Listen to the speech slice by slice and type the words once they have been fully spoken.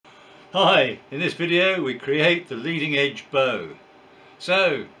Hi, in this video we create the leading edge bow.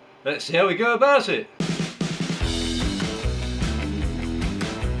 So let's see how we go about it.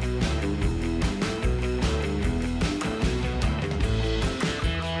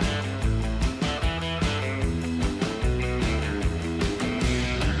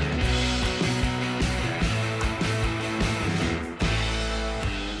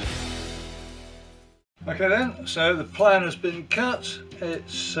 Okay then, so the plan has been cut.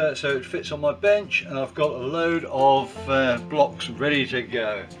 It's so it fits on my bench, and I've got a load of blocks ready to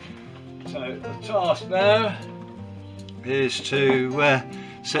go. So the task now is to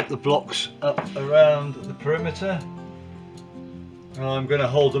set the blocks up around the perimeter, and I'm going to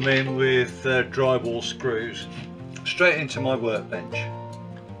hold them in with drywall screws straight into my workbench.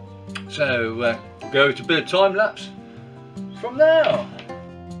 So we'll go to a bit of time lapse from now.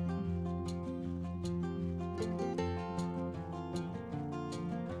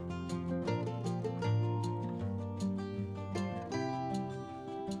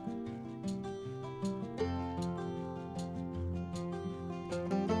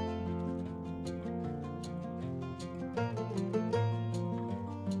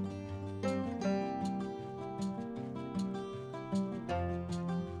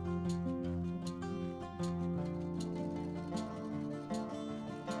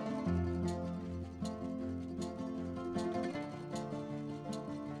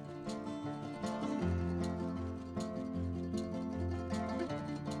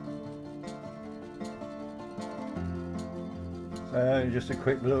 So just a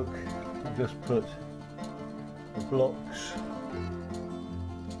quick look, I've just put the blocks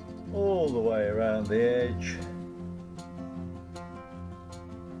all the way around the edge,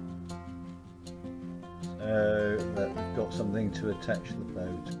 so that we've got something to attach the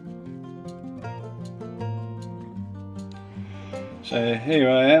bow to. So here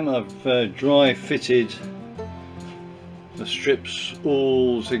I am, I've dry fitted the strips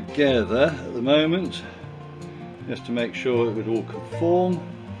all together at the moment, just to make sure it would all conform,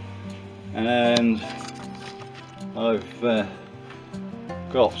 and I've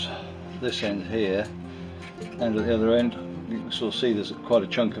got this end here, and at the other end you can sort of see there's quite a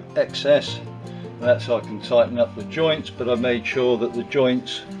chunk of excess, and that's so I can tighten up the joints, but I've made sure that the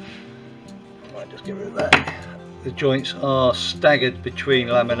joints, I might just get rid of that, the joints are staggered between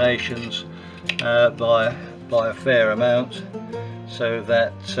laminations by a fair amount, so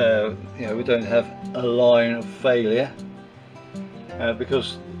that you know, we don't have a line of failure,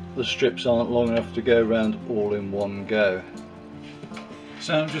 because the strips aren't long enough to go around all in one go.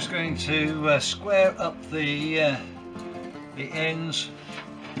 So I'm just going to square up the ends.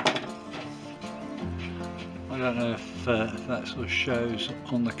 I don't know if that sort of shows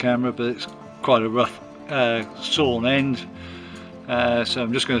on the camera, but it's quite a rough sawn end, so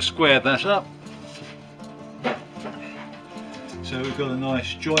I'm just going to square that up. So we've got a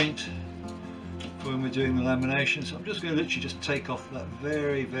nice joint for when we're doing the lamination. So I'm just going to literally just take off that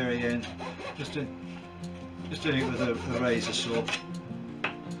very end, just doing it with a razor saw.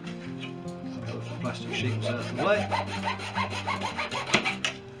 The plastic sheets out of the way,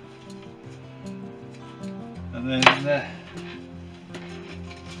 and then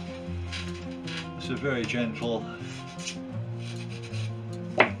it's a very gentle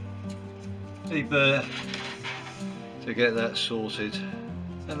deburr to get that sorted,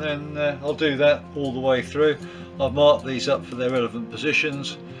 and then I'll do that all the way through. I've marked these up for their relevant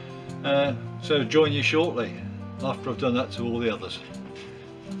positions, so join you shortly after I've done that to all the others.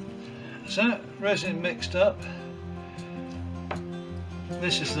 So resin mixed up,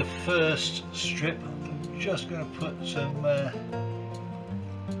 this is the first strip. I'm just going to put some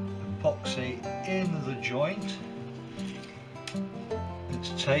epoxy in the joint.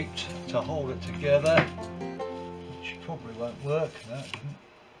 It's taped to hold it together, which probably won't work.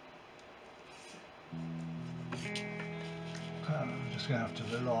 I'm just going to have to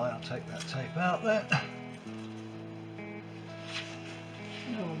rely, I'll take that tape out there.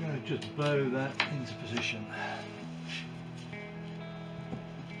 Now we're going to just bow that into position.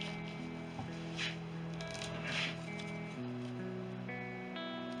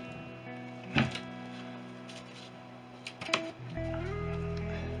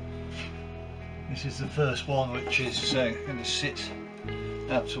 This is the first one, which is going to sit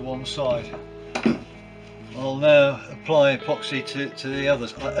out to one side. I'll now apply epoxy to the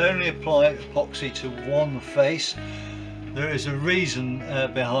others. I only apply epoxy to one face. There is a reason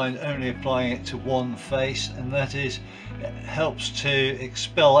behind only applying it to one face, and that is it helps to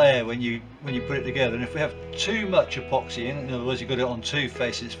expel air when you put it together. And if we have too much epoxy in other words you've got it on two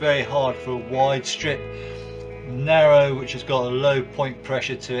faces, it's very hard for a wide strip narrow, which has got a low point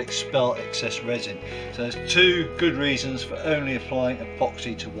pressure to expel excess resin. So there's two good reasons for only applying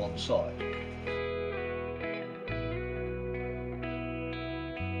epoxy to one side.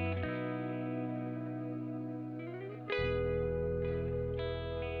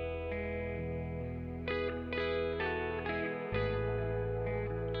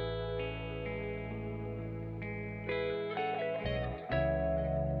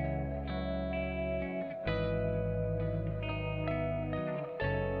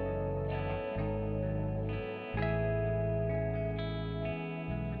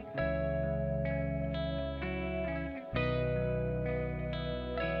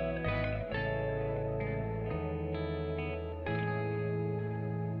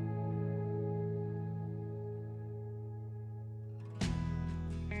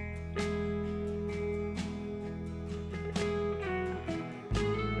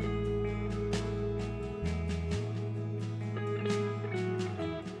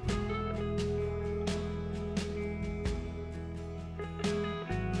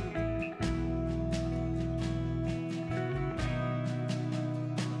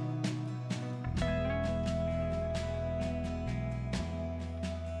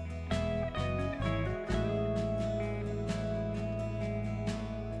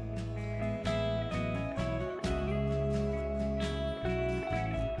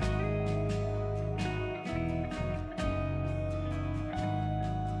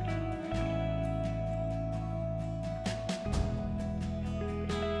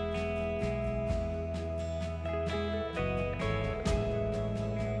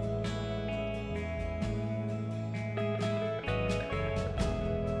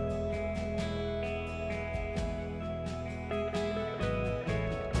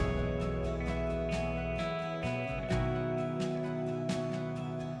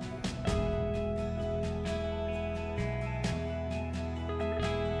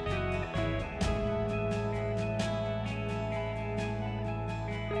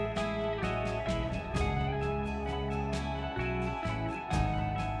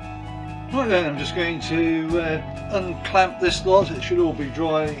 Right then, I'm just going to unclamp this lot. It should all be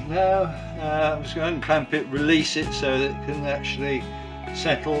dry now. I'm just going to unclamp it, release it so that it can actually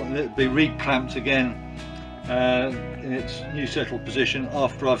settle, and it'll be reclamped again in its new settled position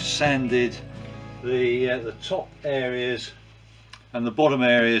after I've sanded the top areas and the bottom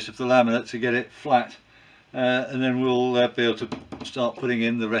areas of the laminate to get it flat, and then we'll be able to start putting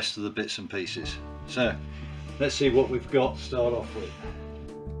in the rest of the bits and pieces. So let's see what we've got to start off with.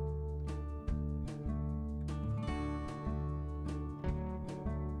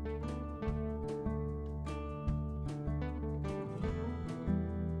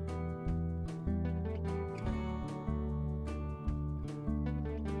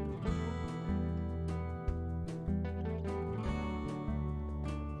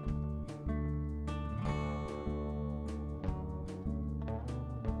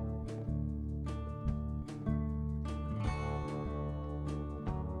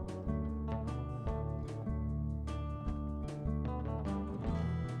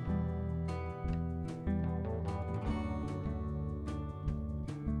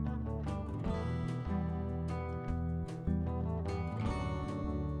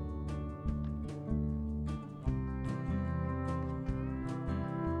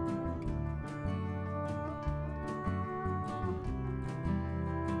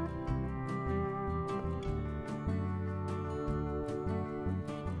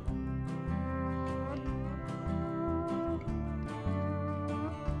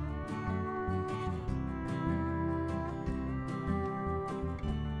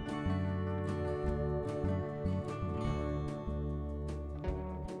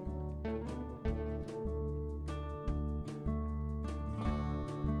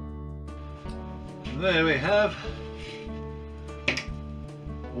 There we have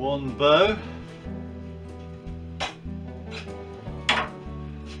one bow.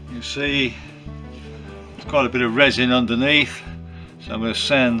 You see there's quite a bit of resin underneath, so I'm going to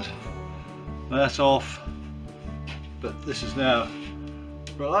sand that off, but this is now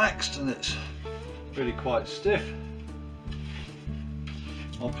relaxed and it's really quite stiff.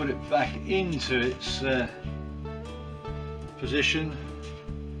 I'll put it back into its position.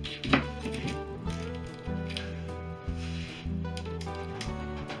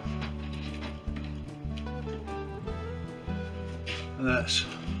 And that's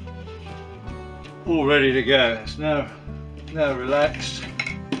all ready to go. It's now relaxed.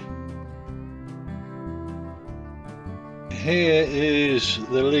 Here is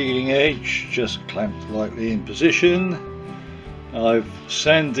the leading edge, just clamped lightly in position. I've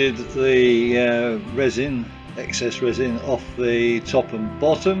sanded the resin excess resin off the top and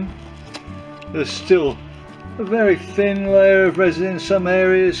bottom. There's still a very thin layer of resin in some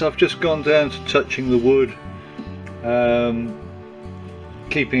areas. I've just gone down to touching the wood,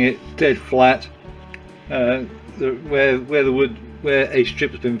 keeping it dead flat. Where a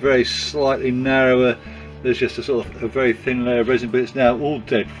strip has been very slightly narrower, there's just a sort of a very thin layer of resin, but it's now all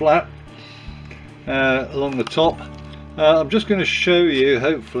dead flat along the top. I'm just going to show you,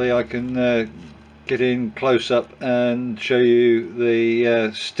 hopefully I can get in close up and show you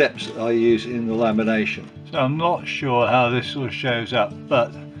the steps that I use in the lamination. So I'm not sure how this sort of shows up,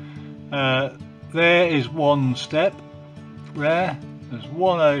 but there is one step there, there's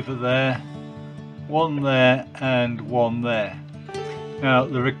one over there, one there and one there. Now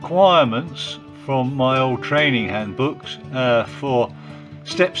the requirements from my old training handbooks for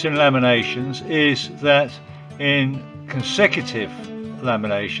steps in laminations is that in consecutive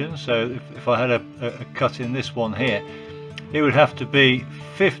lamination, so if I had a cut in this one here, it would have to be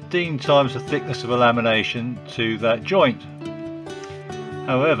 15 times the thickness of a lamination to that joint.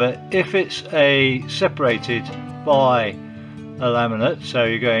 However, if it's a separated by a laminate, so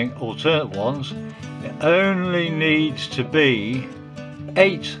you're going alternate ones, it only needs to be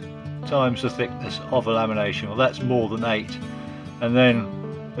 8 times the thickness of a lamination. Well, that's more than 8, and then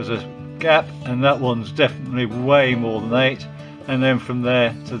there's a gap, and that one's definitely way more than 8, and then from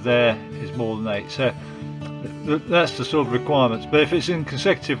there to there is more than 8. So that's the sort of requirements. But if it's in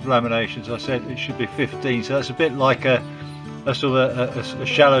consecutive laminations, I said it should be 15, so that's a bit like a sort of a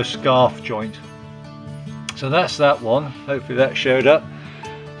shallow scarf joint. So that's that one. Hopefully that showed up.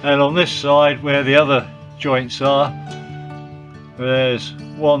 And on this side where the other joints are, there's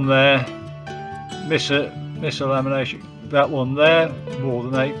one there, miss a lamination, that one there, more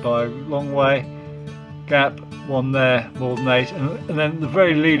than 8 by a long way, gap, one there, more than 8, and then the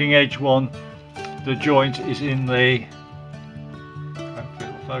very leading edge one, the joint is in the,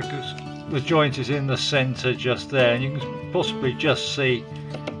 focus, the joint is in the center just there, and you can possibly just see,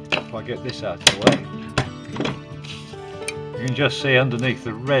 if I get this out of the way, you can just see underneath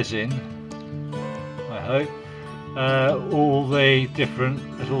the resin, I hope, all the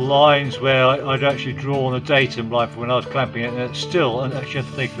different little lines where I'd actually drawn a datum line for when I was clamping it, and it's still actually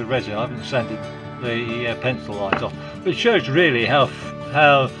underneath the resin. I haven't sanded the pencil lines off, but it shows really how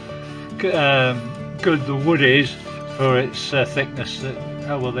good the wood is for its thickness,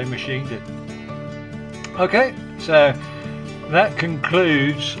 how well they machined it. Okay, so that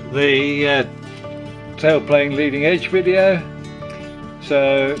concludes the tailplane leading edge video.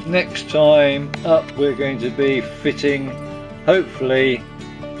 So next time up we're going to be fitting, hopefully,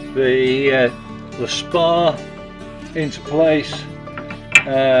 the spar into place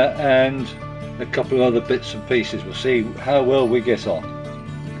and a couple of other bits and pieces. We'll see how well we get on.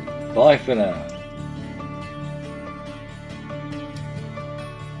 Bye for now.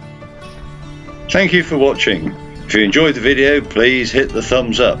 Thank you for watching. If you enjoyed the video, please hit the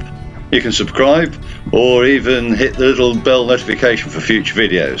thumbs up. You can subscribe or even hit the little bell notification for future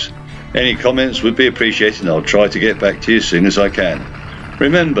videos. Any comments would be appreciated, and I'll try to get back to you as soon as I can.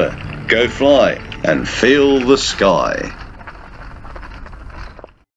 Remember, go fly and feel the sky.